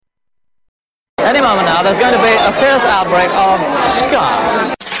Any moment now, there's going to be a fierce outbreak of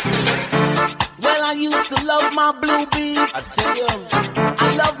ska. Well, I used to love my blue beat. I tell you,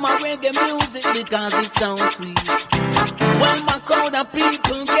 I love my reggae music because it sounds sweet. Well, my crowd of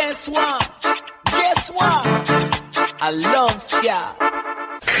people, guess what? Guess what? I love ska.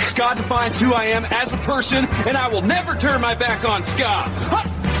 Ska defines who I am as a person, and I will never turn my back on ska.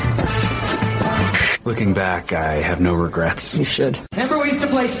 Looking back, I have no regrets. You should. Remember we used to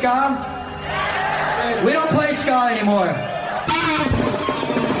play ska? We don't play ska anymore.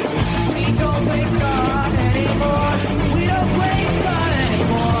 We don't play ska anymore. We don't play ska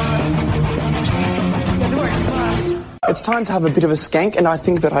anymore. It's time to have a bit of a skank, and I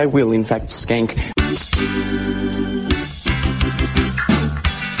think that I will, in fact, skank.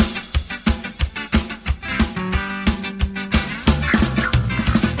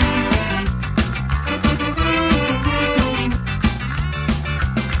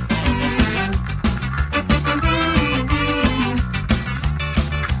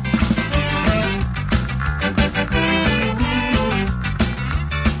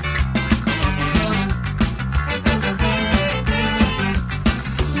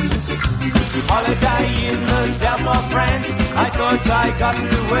 I got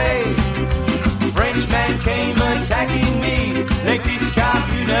away. Frenchman came attacking me. Les fils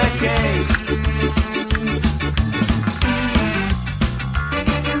communiqués.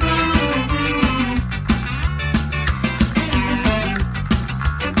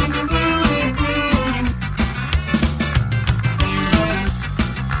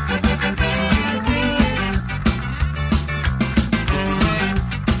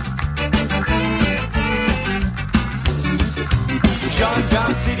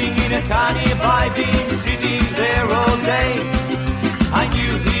 Sitting in a carny by being sitting there all day. I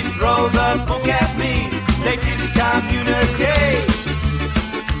knew he'd throw the book at me. They discommunicate.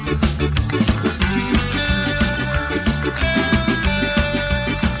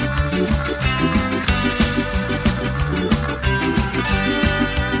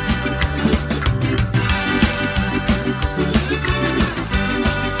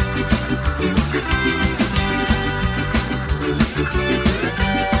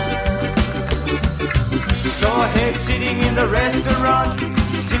 Sitting in the restaurant,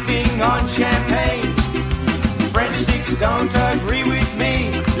 sipping on champagne. French sticks don't agree with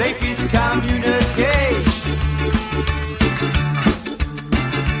me. Les fils communiqués.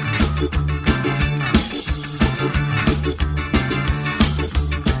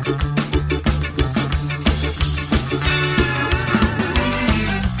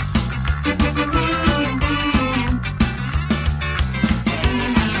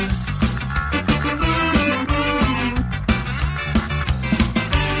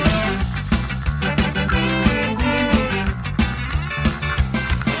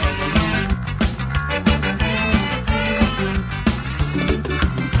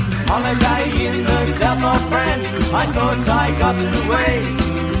 Holiday in the south of France, I thought I got away.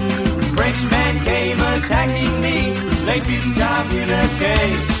 Frenchman came attacking me, les fils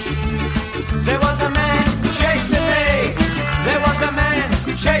communiqués. There was a man chasing me. There was a man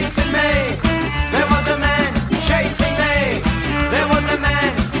chasing me. There was a man chasing me. There was a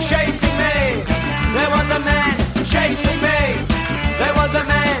man chasing me. There was a man chasing me. There was a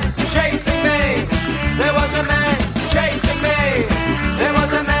man chasing me. There was a man chasing me. There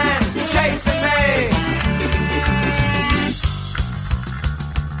was a man chasing me.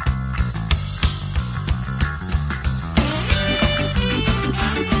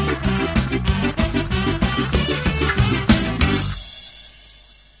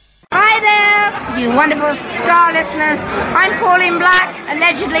 Hi there, you wonderful ska listeners. I'm Pauline Black.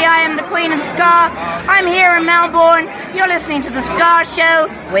 Allegedly, I am the Queen of Ska. I'm here in Melbourne. You're listening to the Ska Show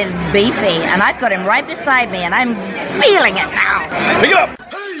with Beefy, and I've got him right beside me, and I'm feeling it now. Pick it up.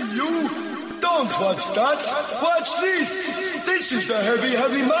 Hey, you! Don't watch that. Watch this. This is the heavy,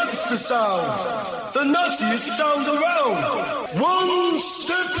 heavy monster sound. The nuttiest sound around. One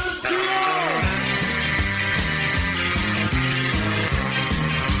step beyond.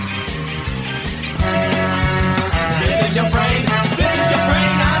 Visit your brain on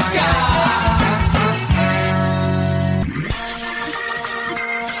Ska.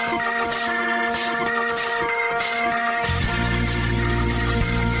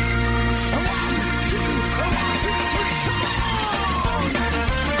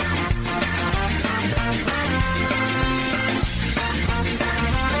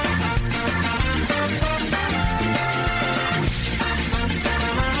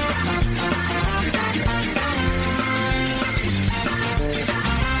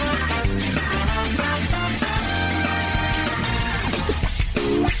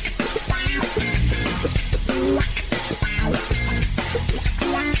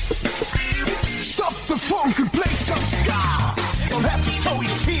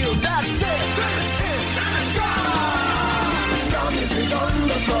 on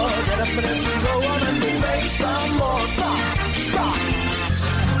the floor. Get up and then go on and we make some more. Stop.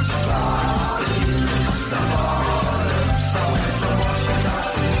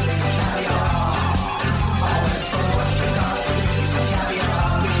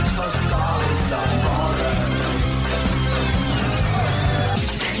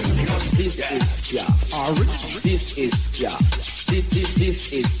 This is Ja. This is Ja.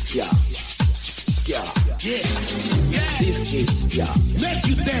 This is Ja. Ja. Yeah. This is Ja. Make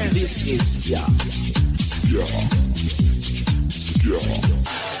you dance. This is Ja. Ja.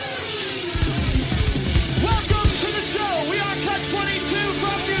 Welcome to the show. We are Cut 22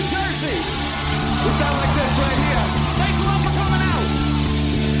 from New Jersey. We sound like this right here. Thanks a lot for coming out.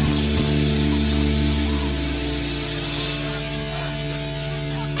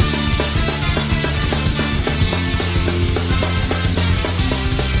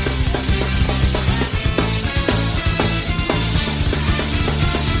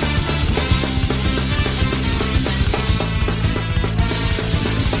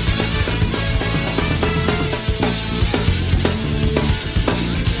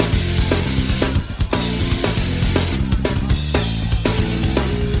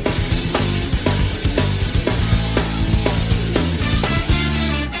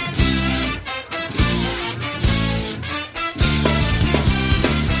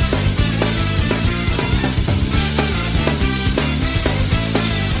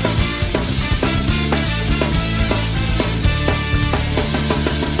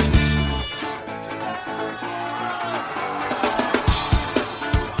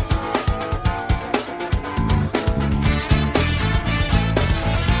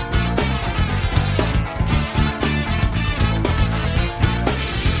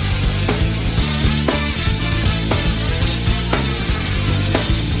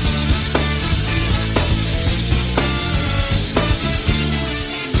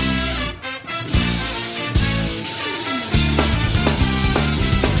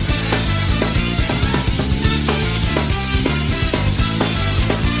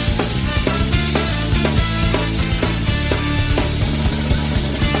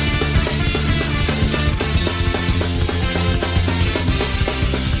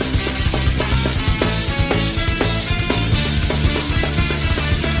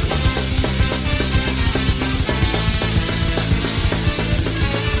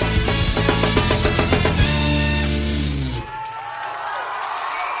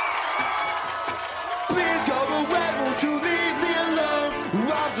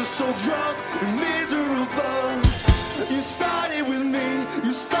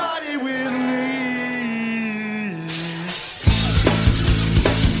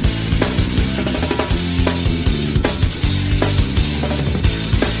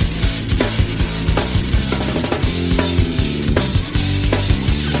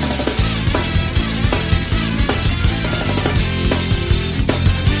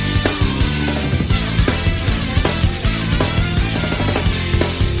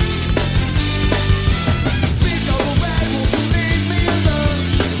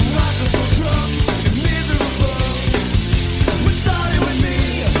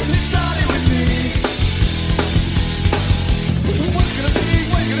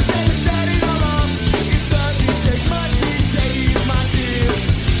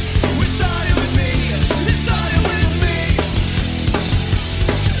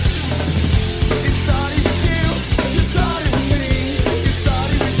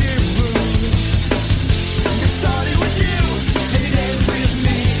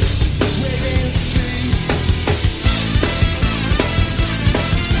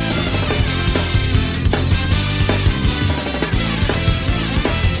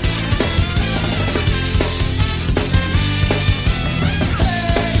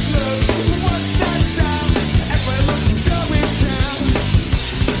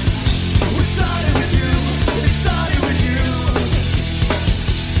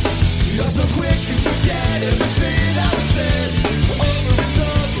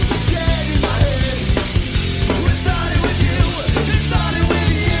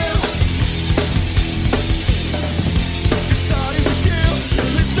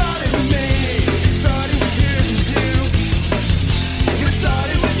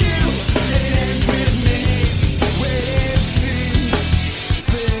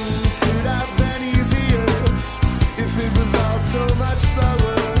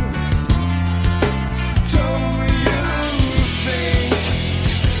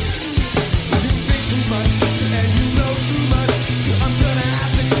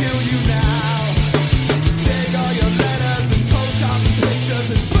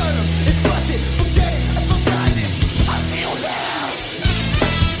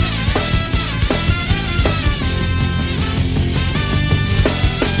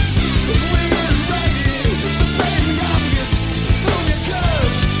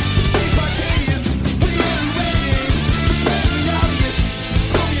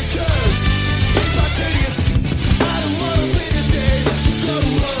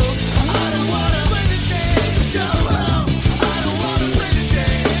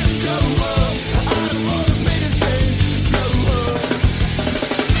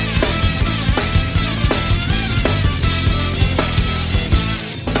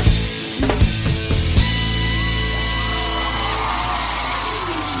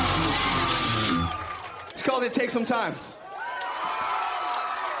 some time.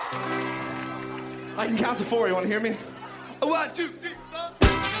 I can count to 4. You want to hear me? 1, 2, 3, 4.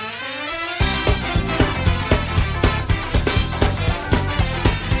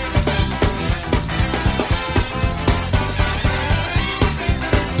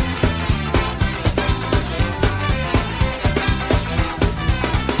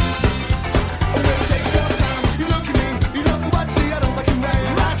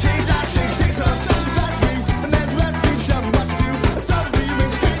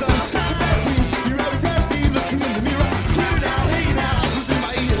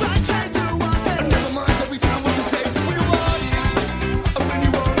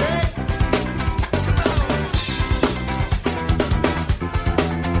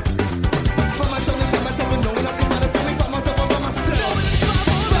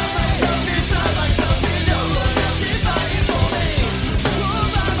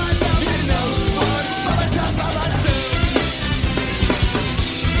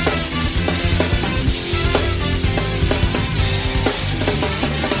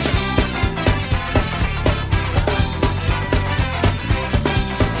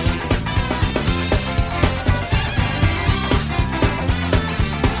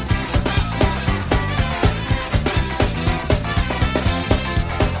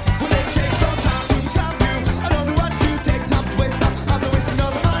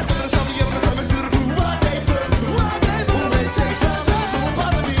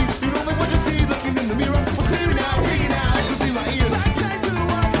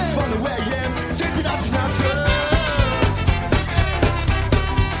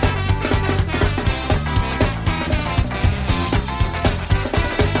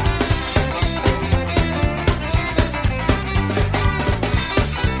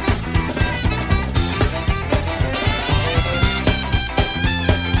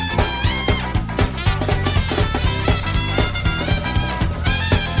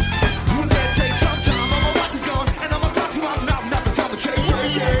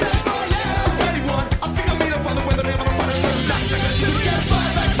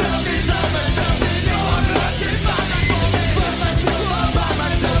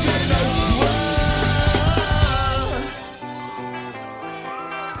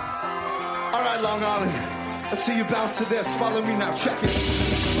 See you bounce to this. Follow me now. Check it.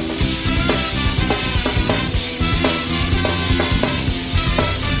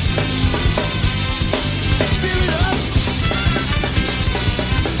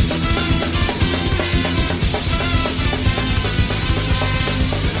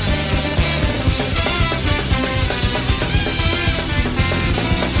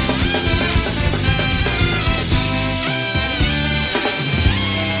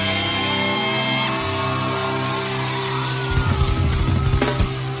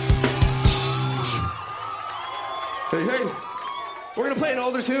 Hey, we're gonna play an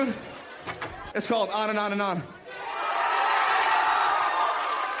older tune. It's called On and On and On.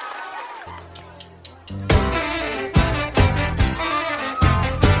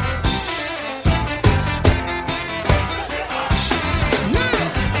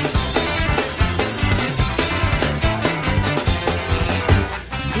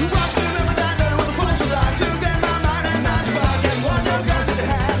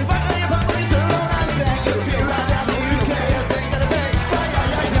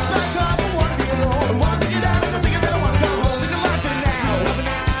 Down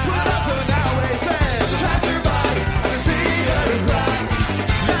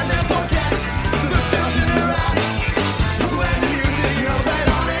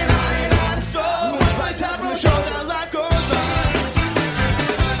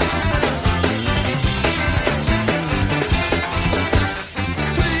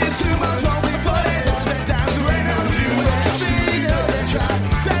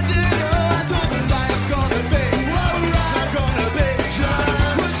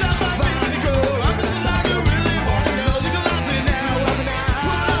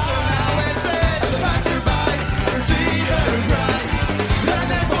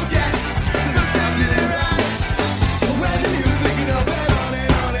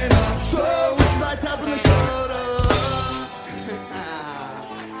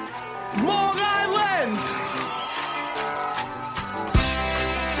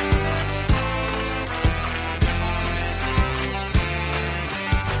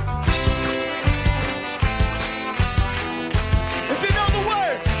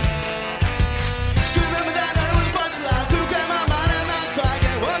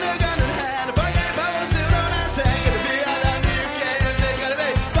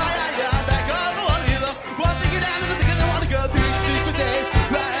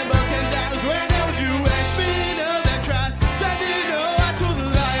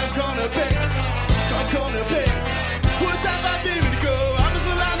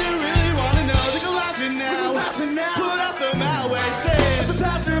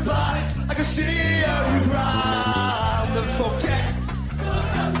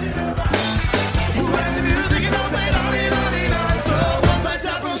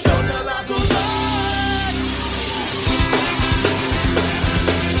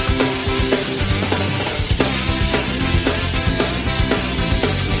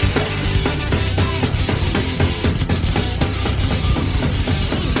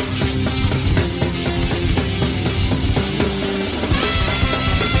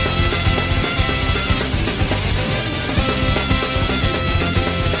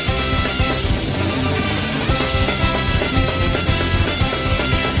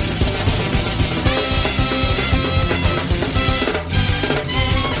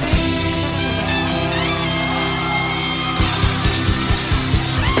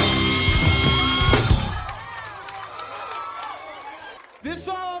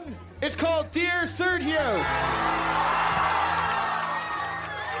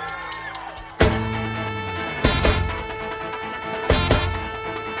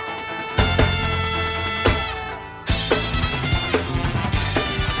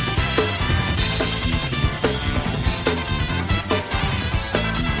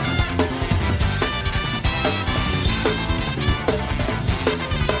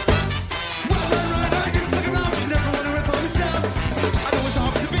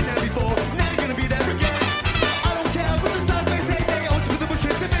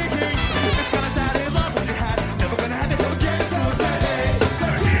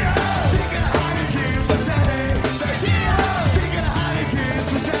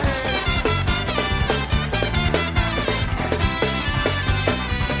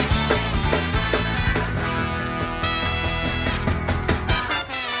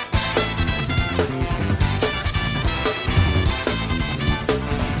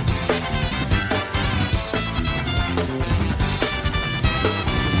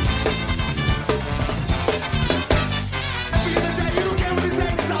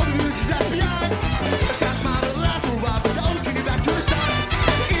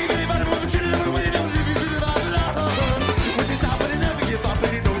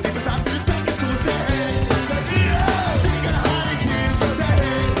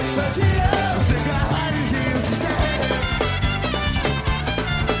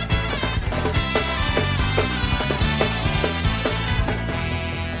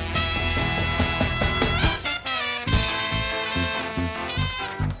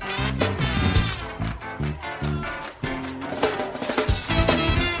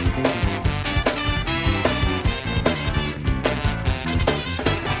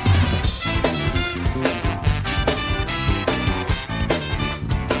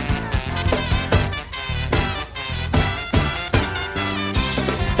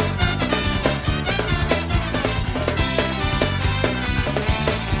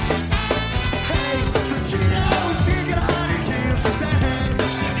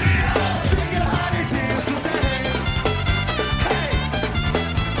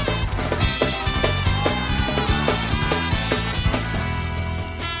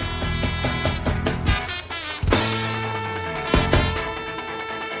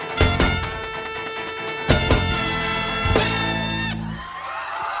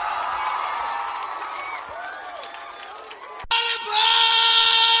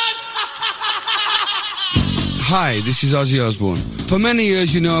Hi, this is Ozzy Osbourne. For many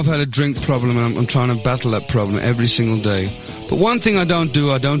years, you know I've had a drink problem and I'm trying to battle that problem every single day. But one thing I don't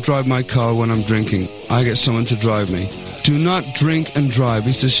drive my car when I'm drinking. I get someone to drive me. Do not drink and drive.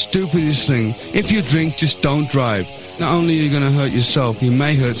 It's the stupidest thing. If you drink, just don't drive. Not only are you going to hurt yourself, you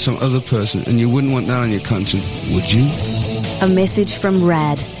may hurt some other person, and you wouldn't want that on your conscience, would you? A message from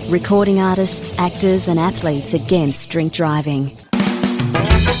RAD, recording artists, actors and athletes against drink driving.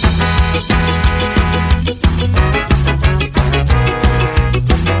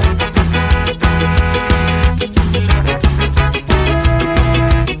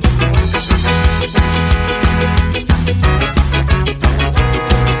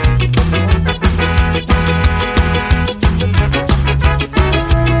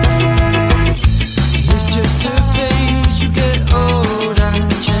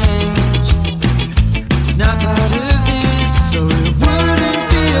 Snap out of this, so it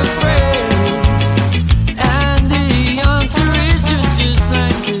wouldn't be afraid.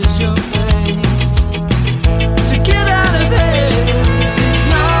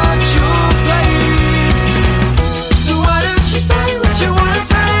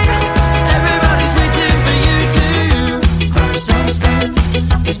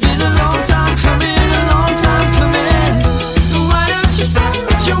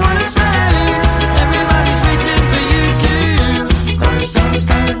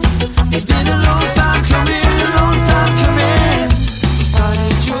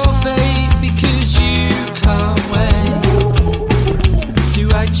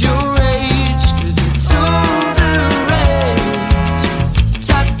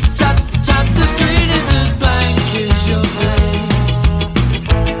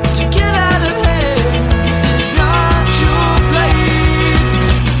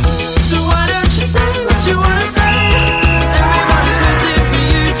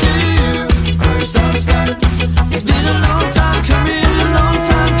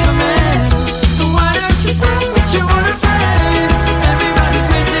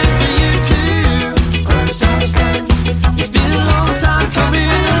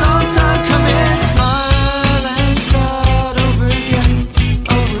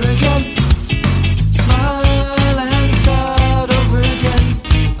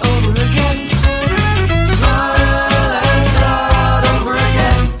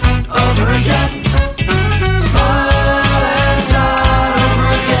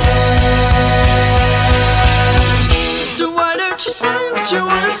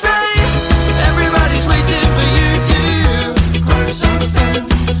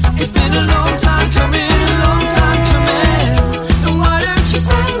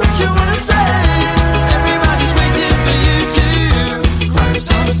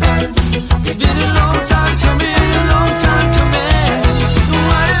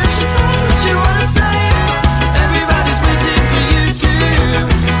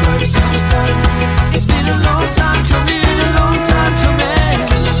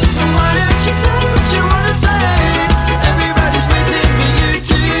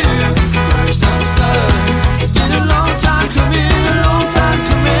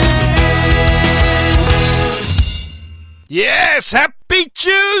 Yes, happy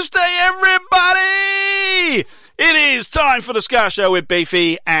Tuesday, everybody! It is time for the Ska Show with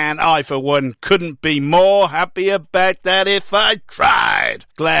Beefy, and I, for one, couldn't be more happy about that if I tried.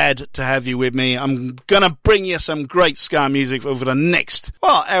 Glad to have you with me. I'm gonna bring you some great ska music over the next,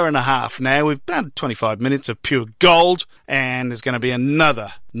 hour and a half now. We've had 25 minutes of pure gold, and there's gonna be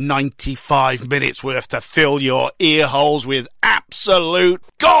another 95 minutes worth to fill your ear holes with absolute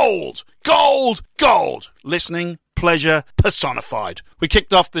gold! Gold! Gold! Listening pleasure personified. We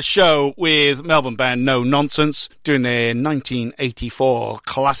kicked off the show with Melbourne band No Nonsense doing their 1984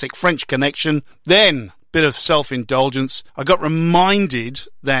 classic French Connection. Then, bit of self-indulgence. I got reminded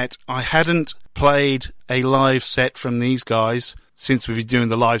that I hadn't played a live set from these guys since we've been doing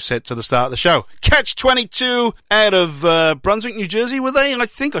the live sets at the start of the show. Catch 22 out of Brunswick, New Jersey, were they? I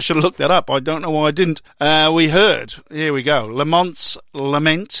think I should have looked that up. I don't know why I didn't. We heard, here we go, Lamont's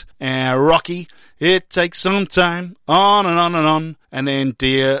Lament, Rocky, It Takes Some Time, on and on and on, and then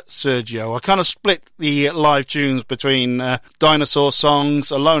Dear Sergio. I kind of split the live tunes between Dinosaur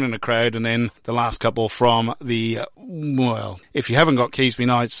Songs, Alone in the Crowd, and then the last couple from the, if you haven't got Keysby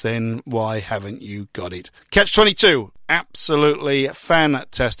Nights, then why haven't you got it? Catch 22. Absolutely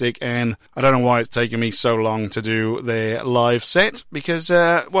fantastic, and I don't know why it's taken me so long to do their live set, because,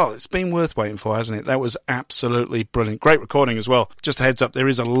 it's been worth waiting for, hasn't it? That was absolutely brilliant. Great recording as well. Just a heads up, there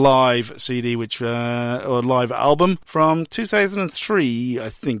is a live CD, or live album from 2003, I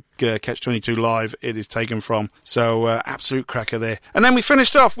think. Catch-22 Live it is taken from. So absolute cracker there. And then we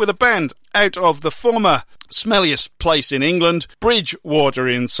finished off with a band out of the former smelliest place in England, Bridgewater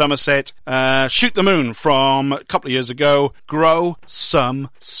in Somerset. Shoot the Moon from a couple of years ago. Grow Some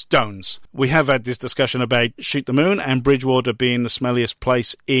Stones. We have had this discussion about Shoot the Moon and Bridgewater being the smelliest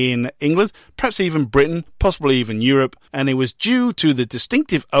place in England, perhaps even Britain, possibly even Europe, and it was due to the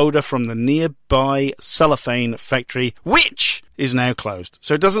distinctive odour from the nearby cellophane factory, which is now closed.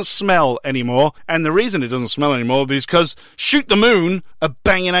 So it doesn't smell anymore, and the reason it doesn't smell anymore is because Shoot the Moon are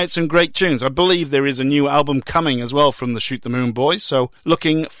banging out some great tunes. I believe there is a new album coming as well from the Shoot the Moon boys, so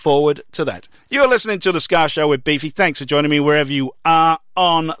looking forward to that. You're listening to The Ska Show with Beefy. Thanks for joining me wherever you are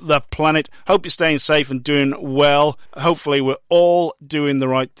on the planet. Hope you're staying safe and doing well. Hopefully we're all doing the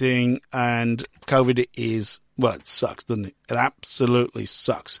right thing, and COVID is... well, it sucks, doesn't it? It absolutely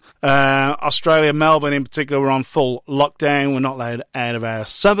sucks. Australia, Melbourne in particular, we're on full lockdown. We're not allowed out of our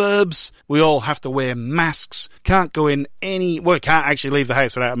suburbs. We all have to wear masks. Can't go in well, can't actually leave the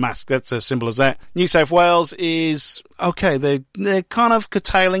house without a mask. That's as simple as that. New South Wales is... okay, they're kind of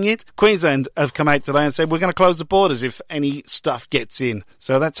curtailing it. Queensland have come out today and said we're going to close the borders if any stuff gets in.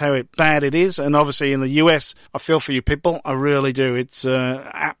 So that's how bad it is. And obviously in the US, I feel for you people. I really do. It's an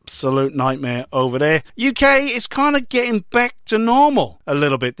absolute nightmare over there. UK is kind of getting back to normal a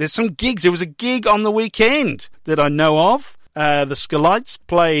little bit. There's some gigs. There was a gig on the weekend that I know of. The Skalites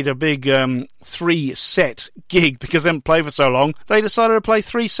played a big 3-set gig because they haven't played for so long. They decided to play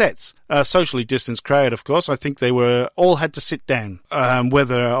 3 sets. Socially distanced crowd, of course. I think they all had to sit down.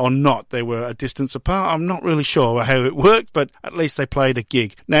 Whether or not they were a distance apart, I'm not really sure how it worked, but at least they played a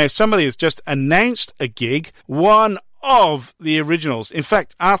gig. Now, somebody has just announced a gig. One of the originals. In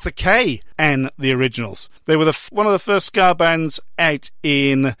fact, Arthur Kay and the originals. They were one of the first ska bands out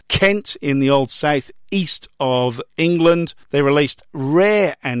in Kent in the old south east of England. They released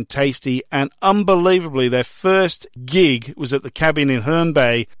Rare and Tasty, and unbelievably their first gig was at the Cabin in Herne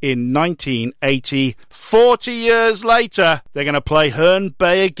Bay in 1980. 40 years later, they're going to play Herne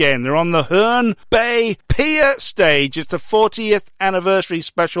Bay again. They're on the Herne Bay Pier stage. It's the 40th anniversary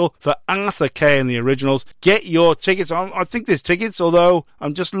special for Arthur Kay and the originals. Get your tickets. I think there's tickets, although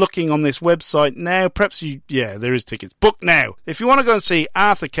I'm just looking on this website now. Perhaps there is tickets. Book now. If you want to go and see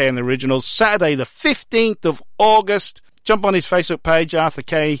Arthur Kay and the originals, Saturday the 15th of August, jump on his Facebook page, Arthur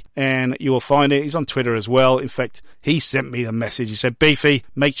Kay, and you will find it. He's on Twitter as well. In fact, he sent me a message. He said, Beefy,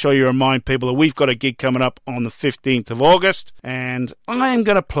 make sure you remind people that we've got a gig coming up on the 15th of August, and I am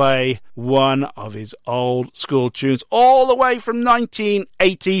going to play one of his old school tunes all the way from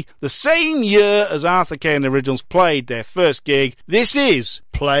 1980, the same year as Arthur Kay and the Originals played their first gig. This is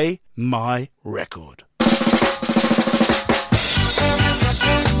Play My Record.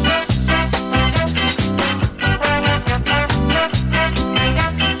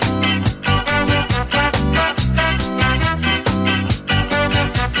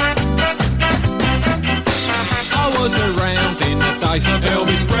 Days of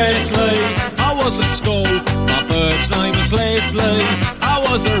Elvis Presley. I was at school, my bird's name was Leslie. I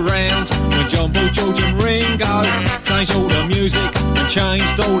was around when John Paul, George and Ringo changed all the music and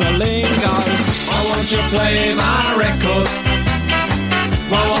changed all the lingo. Why won't you play my record?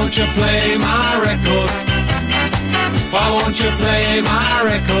 Why won't you play my record? Why won't you play my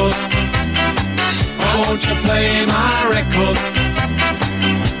record? Why won't you play my record?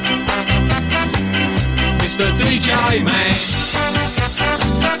 Mr. DJ man.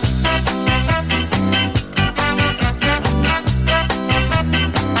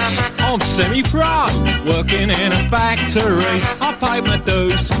 I'm semi-pro, working in a factory. I paid my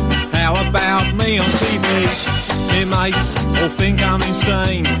dues. How about me on TV? My mates all think I'm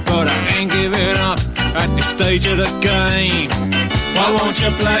insane, but I ain't giving up at this stage of the game. Why won't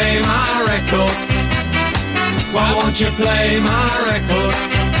you play my record? Why won't you play my record?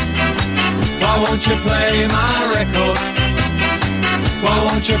 Why won't you play my record? Why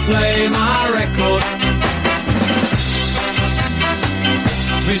won't you play my record?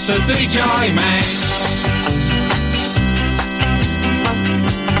 Mr. DJ man.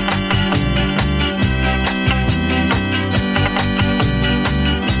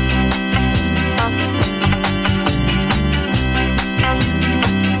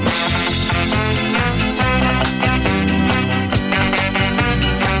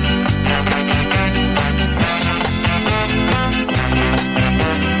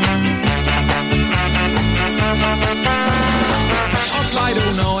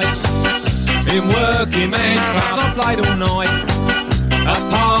 In working men's clubs, I played all night. At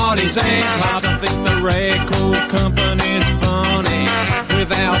parties and clubs, I think the record company's funny.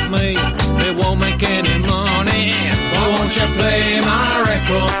 without me, they won't make any money. Why won't you play my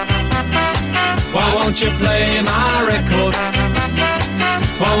record? won't you play my record?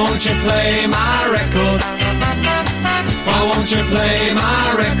 Why won't you play my record? Why won't you play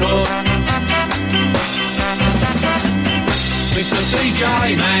my record? Mr.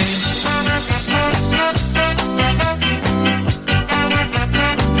 CJ Man.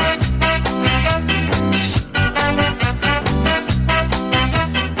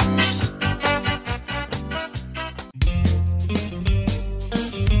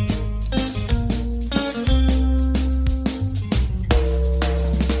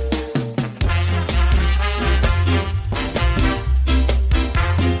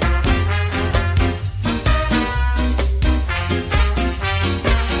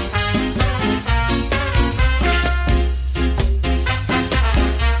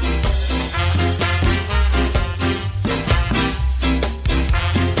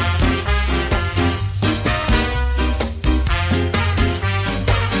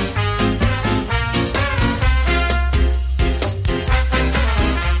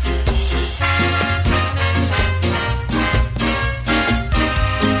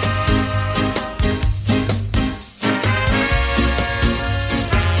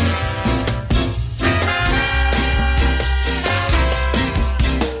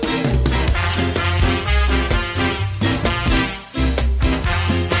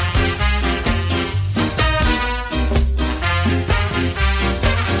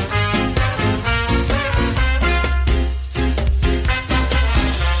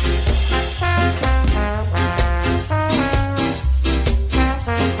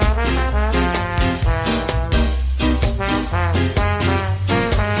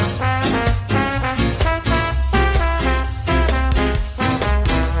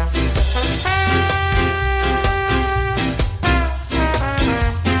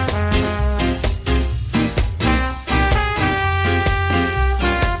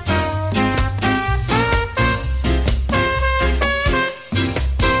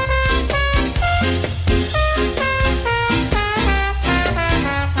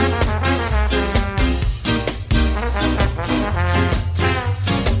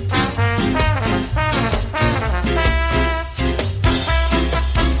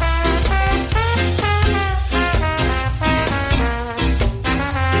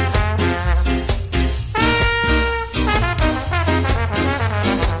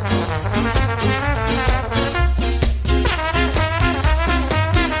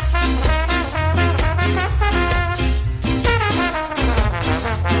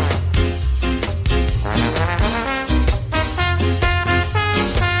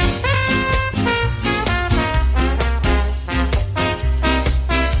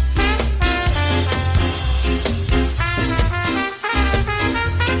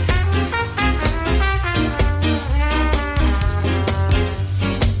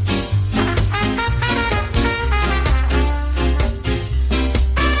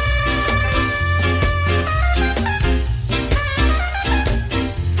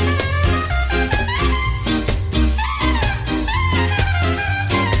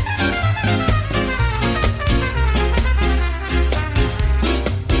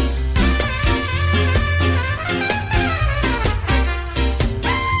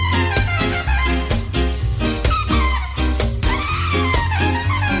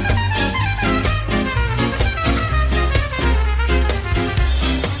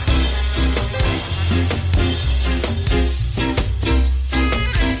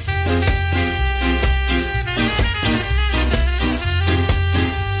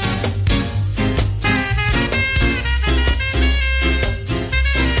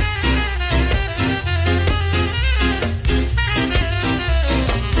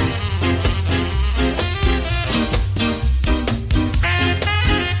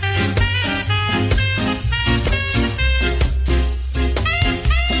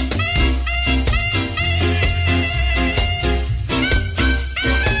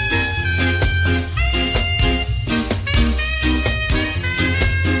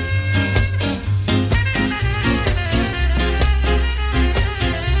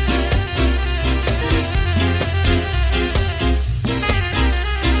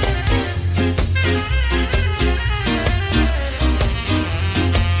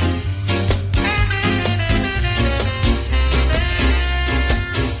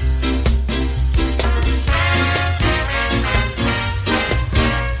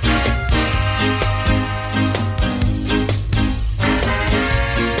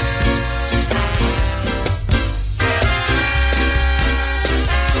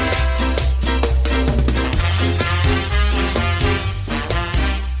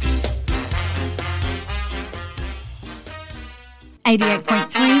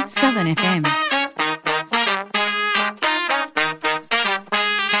 .3 Southern FM.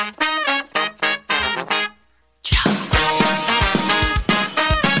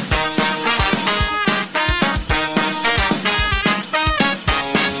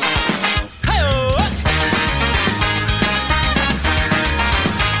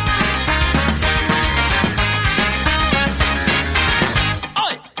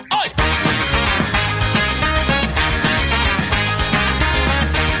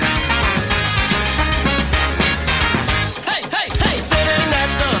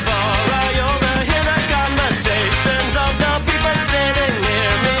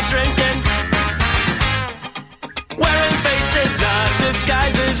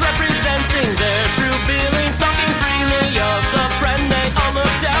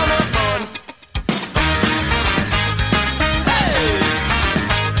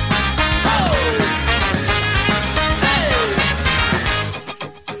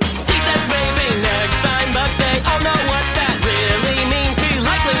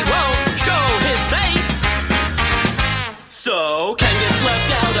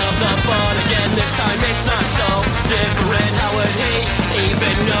 different. How would he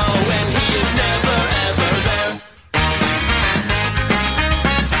even know when he is never ever there?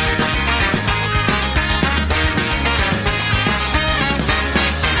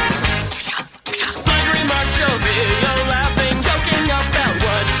 Slight remarks you'll be, you're laughing, joking about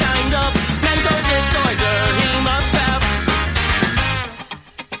what kind of mental disorder he must have.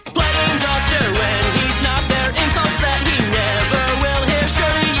 Playing doctor when he's not there, insults that he never will hear.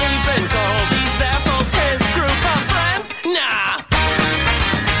 Should he even call these assholes his group of friends? Nah.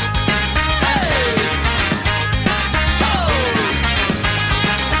 Hey. Oh.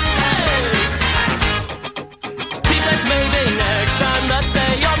 Hey. He says maybe next time, but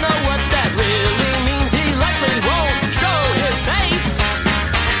they all know what that really means. He likely won't show his face.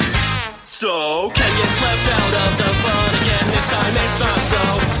 So, Ken gets left out of the fun again. This time it's not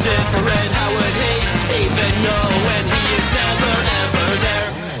so different. How would he even know when he is never ever there?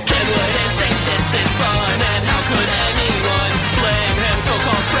 Ken wouldn't think this is fun, and how could anyone blame him?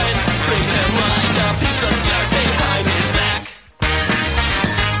 So-called friends treat him like a piece of dirt behind his back.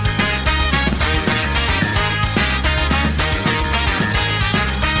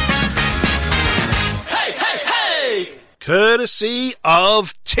 Hey, hey, hey! Courtesy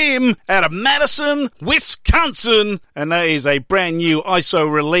of Tim out of Madison, Wisconsin. And that is a brand new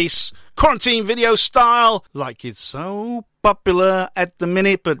ISO release, quarantine video style, like it's so popular at the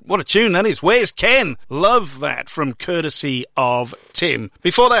minute. But what a tune that is. Where's Ken? Love that from courtesy of Tim.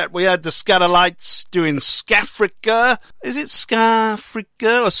 Before that, we had the Scatterlights doing Scafrica. Is it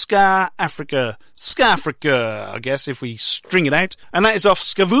Scafrica or Ska Africa? Scafrica, I guess, if we string it out. And that is off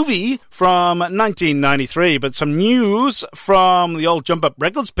Skavuvi from 1993. But some news from the old Jump Up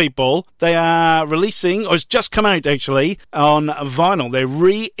Records people. They are releasing, or it's just come out actually, on vinyl. They're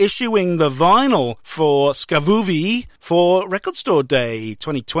reissuing the vinyl for Skavuvi for Record Store Day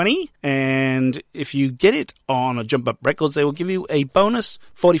 2020. And if you get it on a Jump Up Records, they will give you a bonus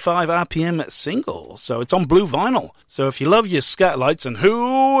 45 RPM single. So it's on blue vinyl. So if you love your Scatterlights, and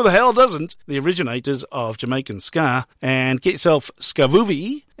who the hell doesn't, the originators of Jamaican ska, and get yourself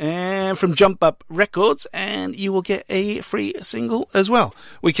Skavuvi and from Jump Up Records, and you will get a free single as well.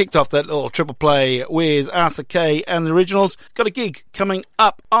 We kicked off that little triple play with Arthur Kay and the Originals. Got a gig coming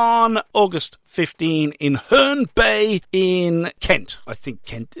up on August 15 in Herne Bay in Kent. I think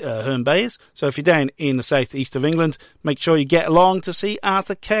Kent, Herne Bay is. So if you're down in the southeast of England, make sure you get along to see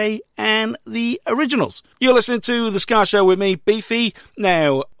Arthur Kay and the Originals. You're listening to The Ska Show with me, Beefy.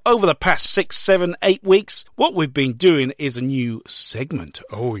 Now, over the past 6, 7, 8 weeks, what we've been doing is a new segment.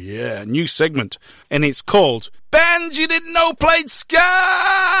 Oh yeah, new segment. And it's called Bands You Didn't Know Played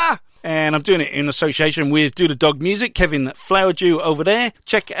Ska! And I'm doing it in association with Do the Dog Music, Kevin Flowerdew over there.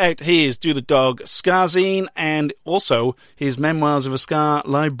 Check out his Do the Dog Skazine and also his Memoirs of a Ska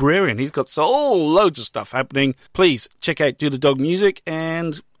Librarian. He's got loads of stuff happening. Please check out Do the Dog Music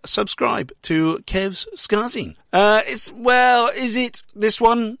and subscribe to Kev's Skazine. Is it this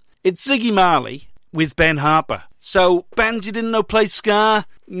one? It's Ziggy Marley with Ben Harper. So, bands you didn't know played ska?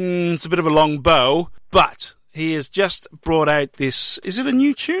 It's a bit of a long bow, but he has just brought out this... Is it a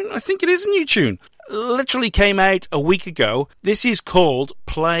new tune? I think it is a new tune. Literally came out a week ago. This is called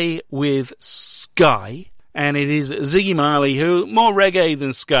Play with Sky, and it is Ziggy Marley, who more reggae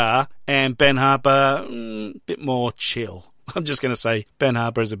than ska, and Ben Harper, bit more chill. I'm just going to say Ben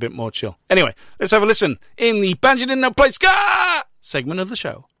Harper is a bit more chill. Anyway, let's have a listen in the Bands You Didn't Know Play Ska segment of the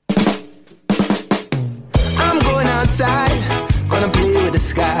show. I'm going outside, gonna play with the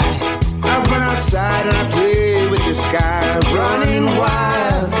sky. I run outside and I play with the sky. Running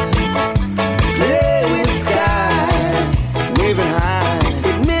wild, play with sky. Waving high,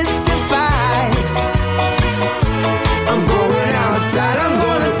 it mystifies. I'm going outside, I'm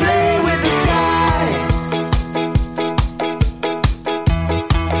gonna play with the sky.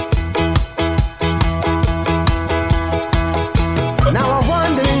 Now a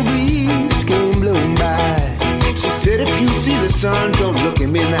wandering breeze came blowing by. She said if you see the sun, don't look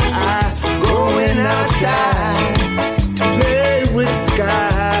him in the eye. Going outside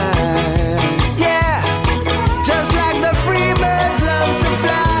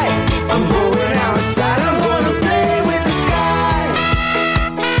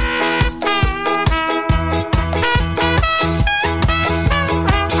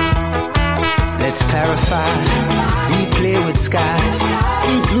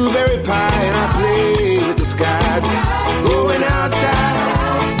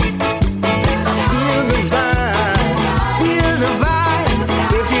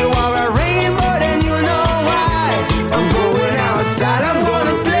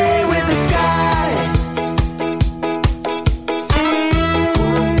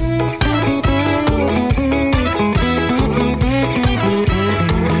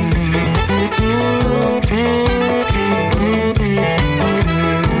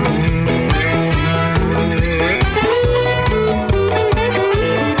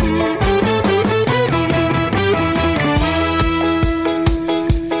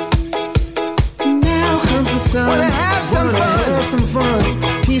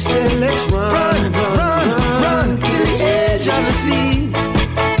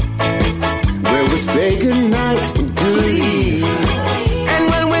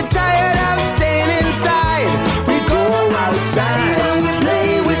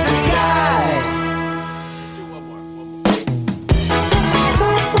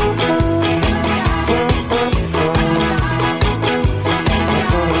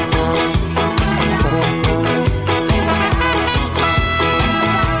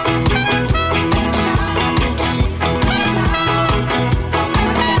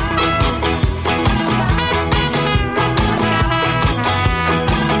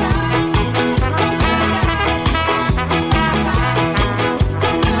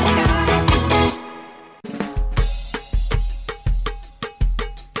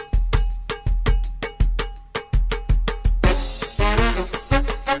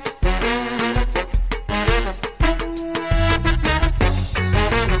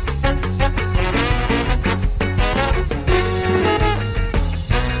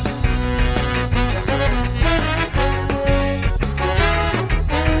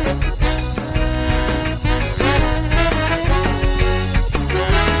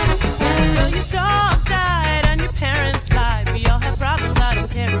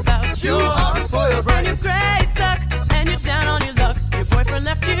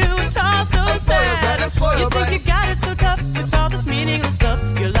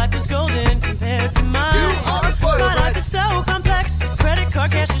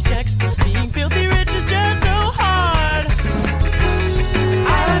cashier's checks. Being filthy rich is just so hard.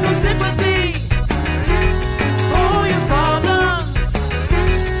 I have no sympathy for your problems.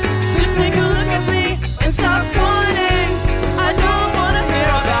 Just take a look at me and stop whining. I don't want to hear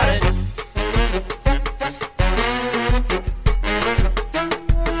about it.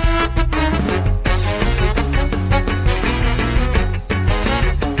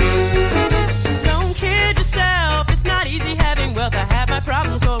 Don't kid yourself, it's not easy having wealth. I have my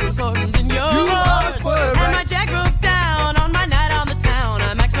problems more important than yours. And my jack broke down on my night on the town.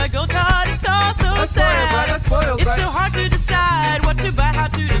 I maxed my gold card, it's all so sad. It's so hard to decide what to buy, how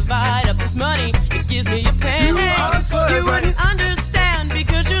to divide up this money. It gives me a pain. You wouldn't understand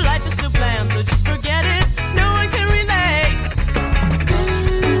because your life is so bland. So just forget it, no one can relate.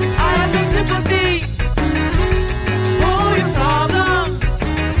 I have no sympathy for your problems.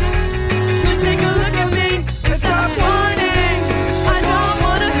 Just take a look at me and stop whining. I don't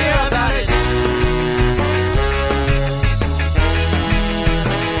want to hear about it.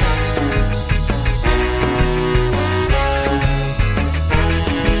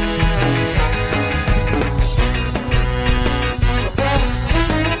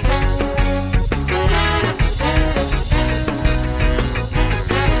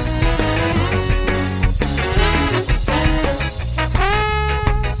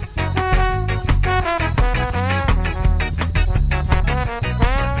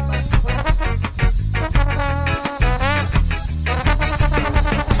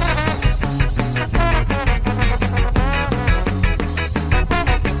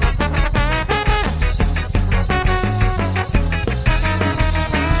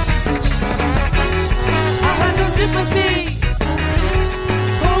 I have no sympathy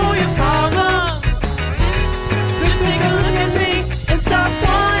for your problems. Just take a look at me and stop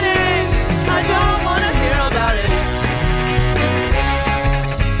whining. I don't want to hear about it.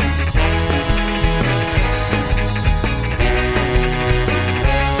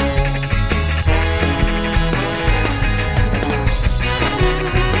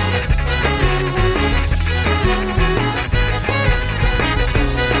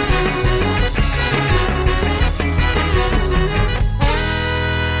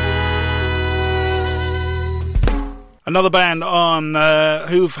 Another band on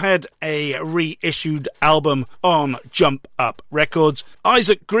who've had a reissued album on Jump Up Records.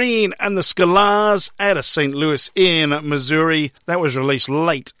 Isaac Green and the Scholars out of St. Louis in Missouri. That was released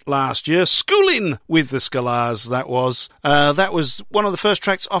late last year. Schooling with the Scholars, that was. That was one of the first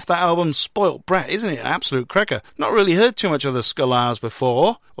tracks off that album, Spoilt Brat. Isn't it an absolute cracker? Not really heard too much of the Scholars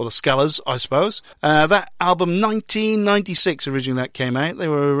before. Or the Scholars, I suppose. That album, 1996, originally that came out. They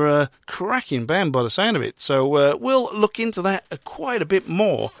were a cracking band by the sound of it. So we'll look into that quite a bit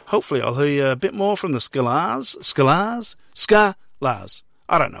more. Hopefully I'll hear a bit more from the Scholars. Scholars? Scholars.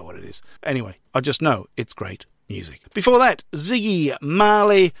 I don't know what it is. Anyway, I just know it's great music. Before that, Ziggy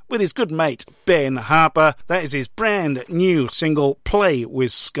Marley with his good mate Ben Harper. That is his brand new single, Play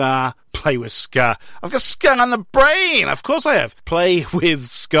with Ska. Play with Ska. I've got Ska on the brain. Of course I have. Play with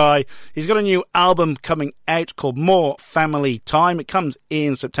Sky. He's got a new album coming out called More Family Time. It comes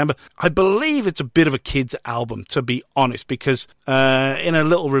in September. I believe it's a bit of a kid's album, to be honest, because in a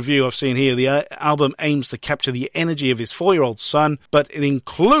little review I've seen here, the album aims to capture the energy of his 4-year-old son, but it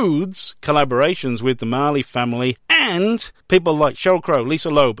includes collaborations with the Marley family and people like Sheryl Crow, Lisa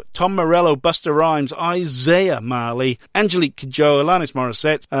Loeb, Tom Morello, Busta Rhymes, Isaiah Marley, Angelique Kidjo, Alanis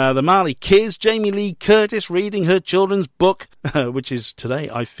Morissette, the Marley Kids, Jamie Lee Curtis reading her children's book, which is Today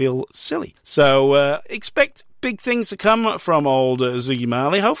I Feel Silly. So expect big things to come from old Ziggy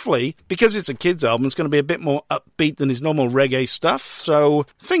Marley, hopefully, because it's a kid's album, it's going to be a bit more upbeat than his normal reggae stuff, so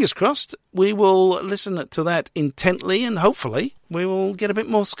fingers crossed, we will listen to that intently, and hopefully we will get a bit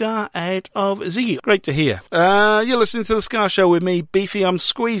more ska out of Ziggy. Great to hear. You're listening to The Ska Show with me, Beefy. I'm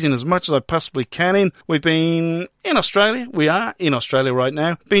squeezing as much as I possibly can in. We've been in Australia. We are in Australia right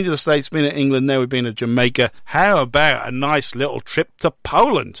now. Been to the States, been to England, now we've been to Jamaica. How about a nice little trip to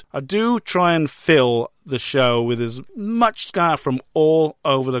Poland? I do try and fill the show with as much ska from all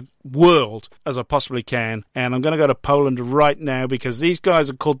over the world as I possibly can, and I'm going to go to Poland right now because these guys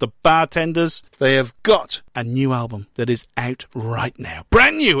are called the Bartenders. They have got a new album that is out right now,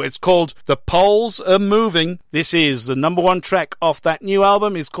 brand new. It's called The Poles Are Moving. This is the number one track off that new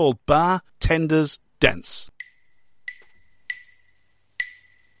album. It's called Bartenders Dance.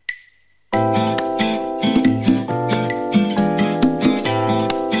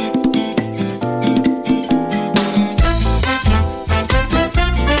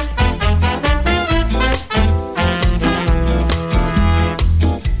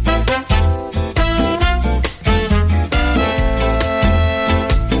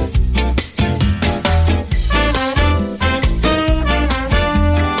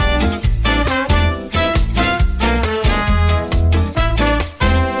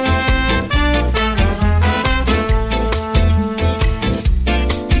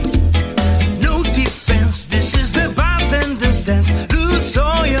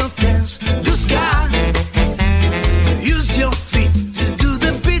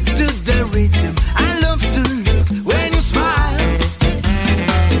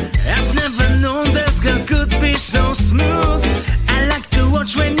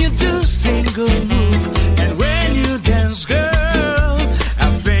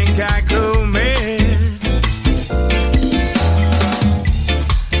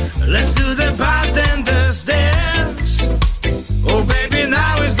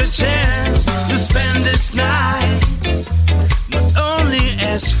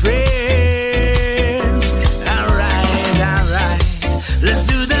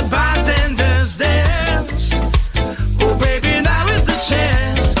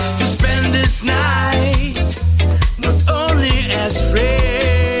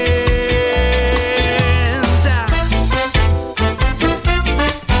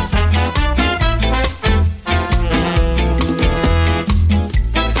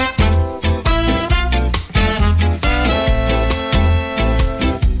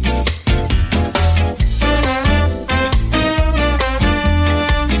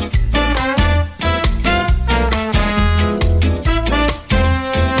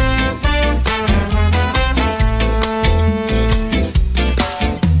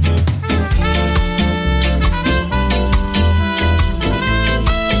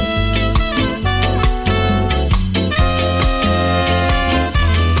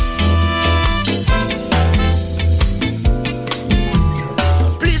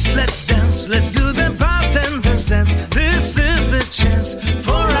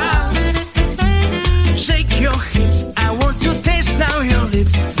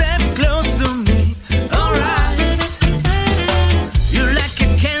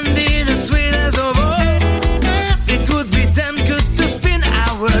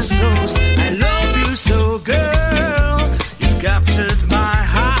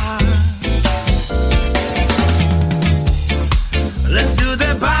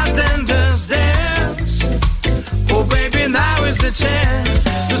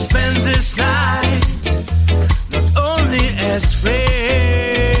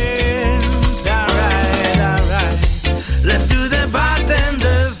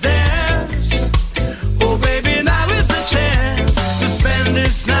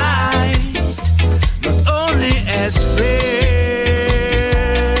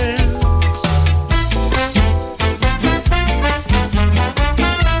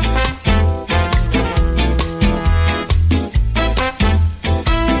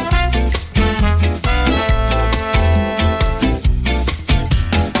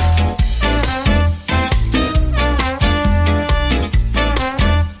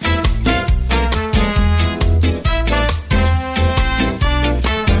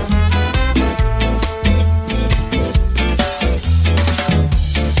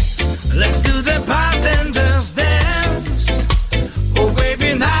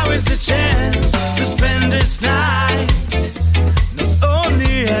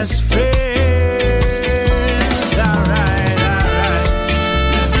 best friends. Alright, alright.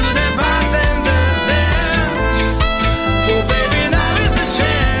 Listen to the bartender's dance. Oh baby, now is the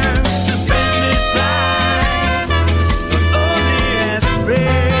chance to spend this time, but only as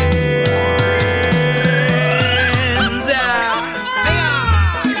friends.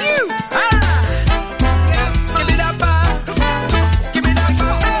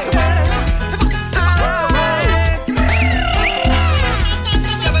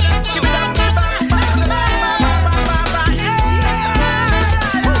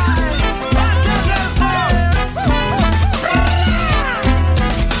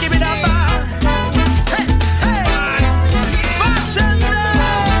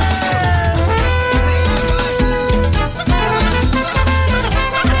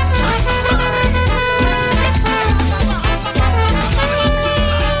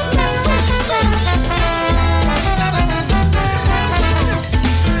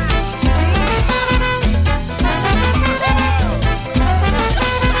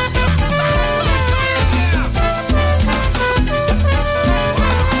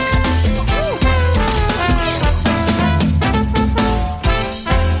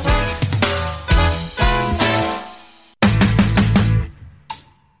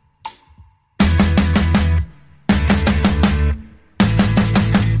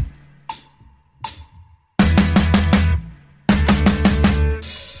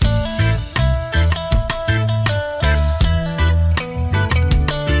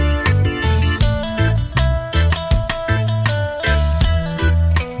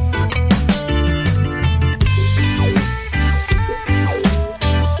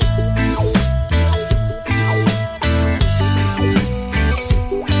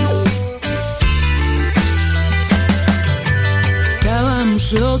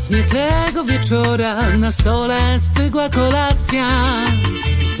 Przy oknie tego wieczora na stole stygła kolacja.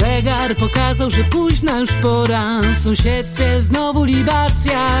 Zegar pokazał, że późna już pora, w sąsiedztwie znowu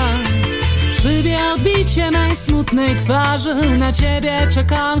libacja. W szybie odbicie mej smutnej twarzy, na ciebie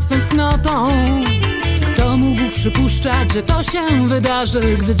czekam z tęsknotą. Kto mógł przypuszczać, że to się wydarzy,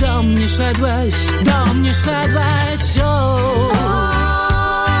 gdy do mnie szedłeś, o.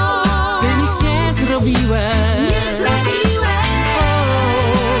 Ty nic nie zrobiłeś.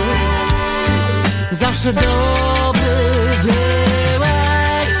 Zawsze dobry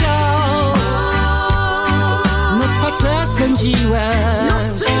byłeś, o. Noc spacer spędziłeś.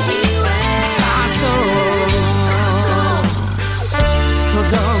 Za co? To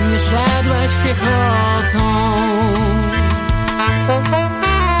do mnie szedłeś piechotą.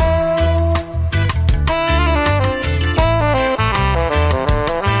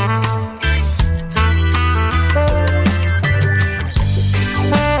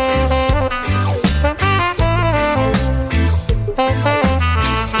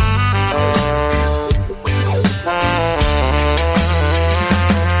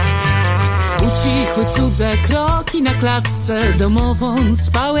 Cudze kroki na klatce domową,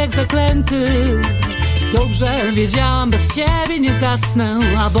 spał jak zaklęty. Dobrze wiedziałam, bez ciebie nie zasnę,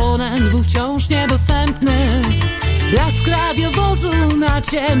 abonent był wciąż niedostępny. Blask radiowozu na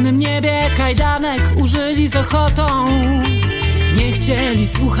ciemnym niebie, kajdanek użyli z ochotą. Nie chcieli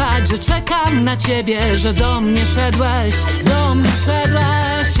słuchać, że czekam na ciebie, że do mnie szedłeś,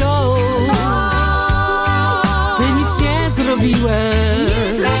 o. Ty nic nie zrobiłeś.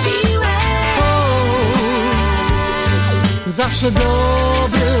 Zawsze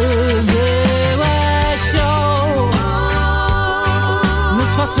dobry byłeś, o. Noc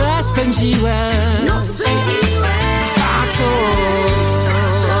spacer spędziłeś. Za co?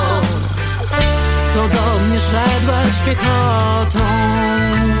 To do mnie szedłeś piechotą.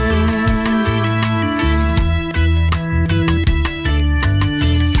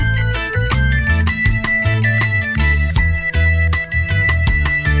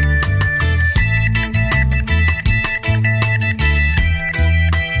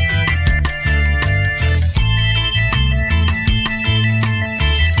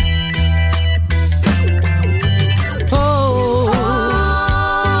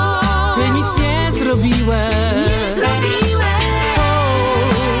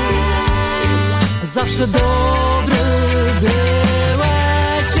 Zawsze dobry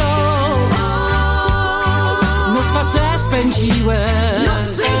byłeś, o. Noc spacer spędziłeś.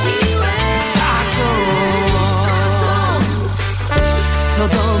 Za co? To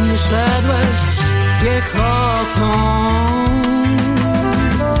do mnie szedłeś piechotą.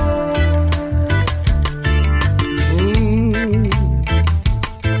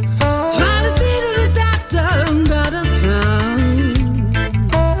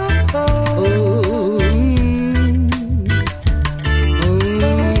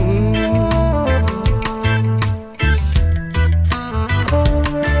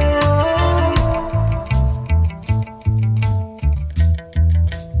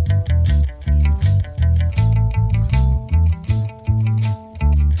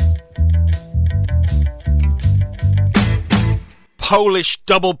 Polish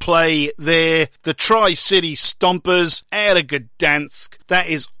double play there. The Tri-City Stompers out of Gdansk. That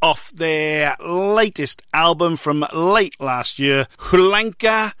is off their latest album from late last year.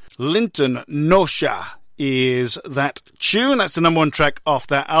 Hulanka Linton Nosha is that tune. That's the number one track off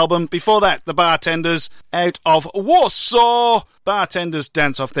that album. Before that, the Bartenders out of Warsaw. Bartenders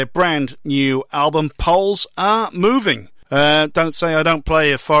dance off their brand new album, Poles Are Moving. Don't say I don't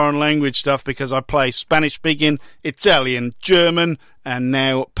play a foreign language stuff, because I play Spanish speaking, Italian, German, and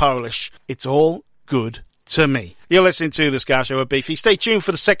now Polish. It's all good to me. You're listening to The Ska Show with Beefy. Stay tuned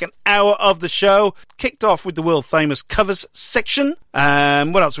for the second hour of the show. Kicked off with the world famous covers section.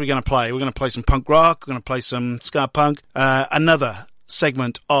 What else are we going to play? We're going to play some punk rock. We're going to play some ska punk. Another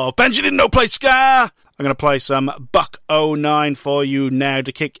segment of Banjo Didn't Know Play Ska. I'm going to play some Buck 09 for you now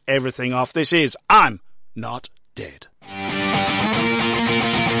to kick everything off. This is I'm Not Dead.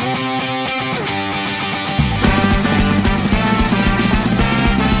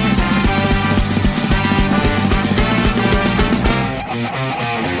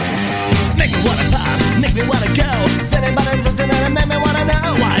 Make me wanna pop, make me wanna go. If anybody's listening, it make me wanna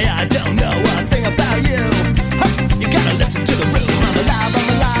know why I don't know a thing about you. Huh, you gotta listen to the room. I'm alive, I'm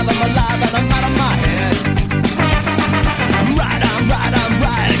alive, I'm alive, and I'm out of my head. I'm right, I'm right, I'm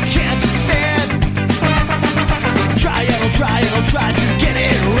right, can't you see it? Try it, I'll try to get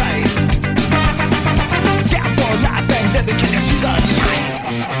it right. Down for life and living, can you see the light?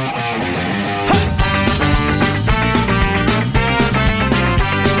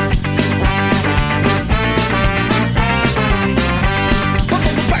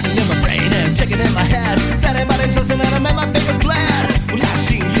 Take it in my head. If anybody's listening, I make my fingers bled. Well, I've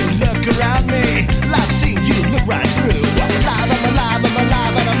seen you look around me. Well, I've seen you look right through. I'm alive, I'm alive, I'm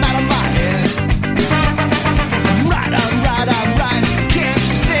alive, and I'm out of my head. I'm right, I'm right, I'm right. Can't you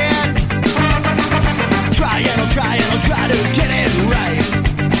see it? Try it, I'll try to get it right.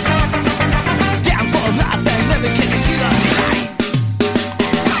 Down for life and living, can you see the light?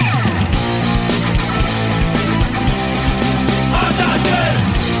 I'm not dead.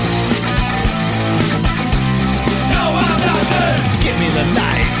 Give me the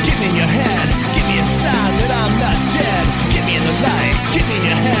light, give me your head, give me a sign that I'm not dead. Give me the light, give me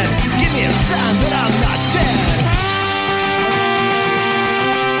your head, give me a sign that I'm not dead.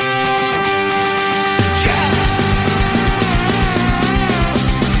 Yeah.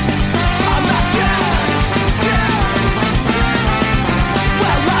 I'm not dead, dead.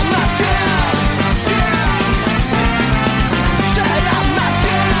 Well, I'm not dead, dead. Say I'm not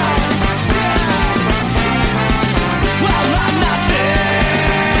dead, dead. Well, I'm not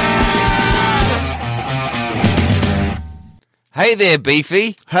Hey there,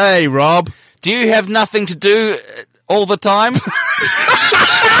 Beefy. Hey, Rob. Do you have nothing to do all the time?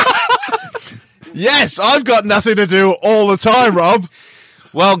 Yes, I've got nothing to do all the time, Rob.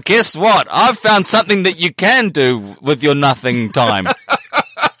 Well, guess what? I've found something that you can do with your nothing time.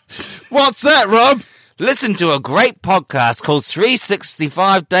 What's that, Rob? Listen to a great podcast called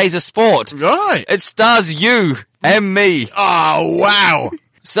 365 Days of Sport. Right. It stars you and me. Oh, wow.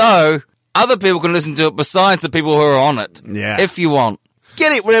 So, other people can listen to it besides the people who are on it. Yeah. If you want.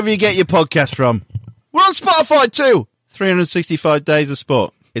 Get it wherever you get your podcast from. We're on Spotify too. 365 Days of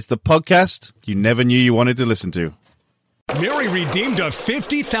Sport. It's the podcast you never knew you wanted to listen to. Mary redeemed a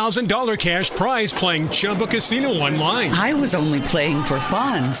 $50,000 cash prize playing Chumba Casino online. I was only playing for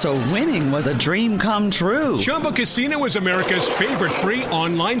fun, so winning was a dream come true. Chumba Casino is America's favorite free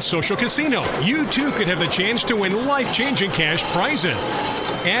online social casino. You, too, could have the chance to win life-changing cash prizes.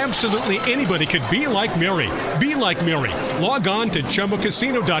 Absolutely anybody could be like Mary. Be like Mary. Log on to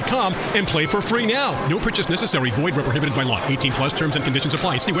ChumbaCasino.com and play for free now. No purchase necessary. Void where prohibited by law. 18 plus terms and conditions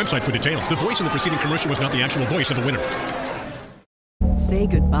apply. See website for details. The voice in the preceding commercial was not the actual voice of the winner. Say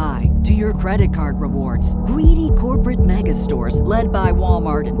goodbye to your credit card rewards. Greedy corporate mega stores, led by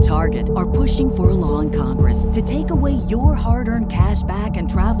Walmart and Target, are pushing for a law in Congress to take away your hard-earned cash back and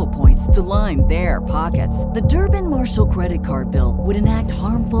travel points to line their pockets. The Durbin-Marshall credit card bill would enact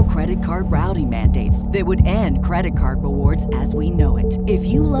harmful credit card routing mandates that would end credit card rewards as we know it. If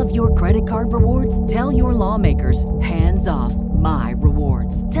you love your credit card rewards, tell your lawmakers, hands off my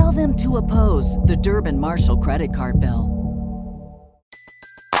rewards. Tell them to oppose the Durbin-Marshall credit card bill.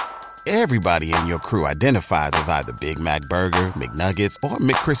 Everybody in your crew identifies as either Big Mac Burger, McNuggets, or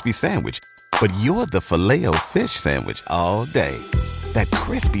McCrispy Sandwich. But you're the Filet-O-Fish Sandwich all day. That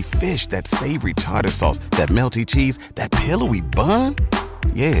crispy fish, that savory tartar sauce, that melty cheese, that pillowy bun.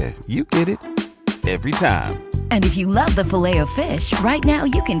 Yeah, you get it. Every time. And if you love the Filet-O-Fish, right now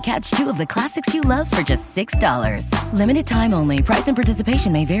you can catch 2 of the classics you love for just $6. Limited time only. Price and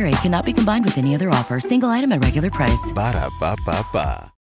participation may vary. Cannot be combined with any other offer. Single item at regular price. Ba-da-ba-ba-ba.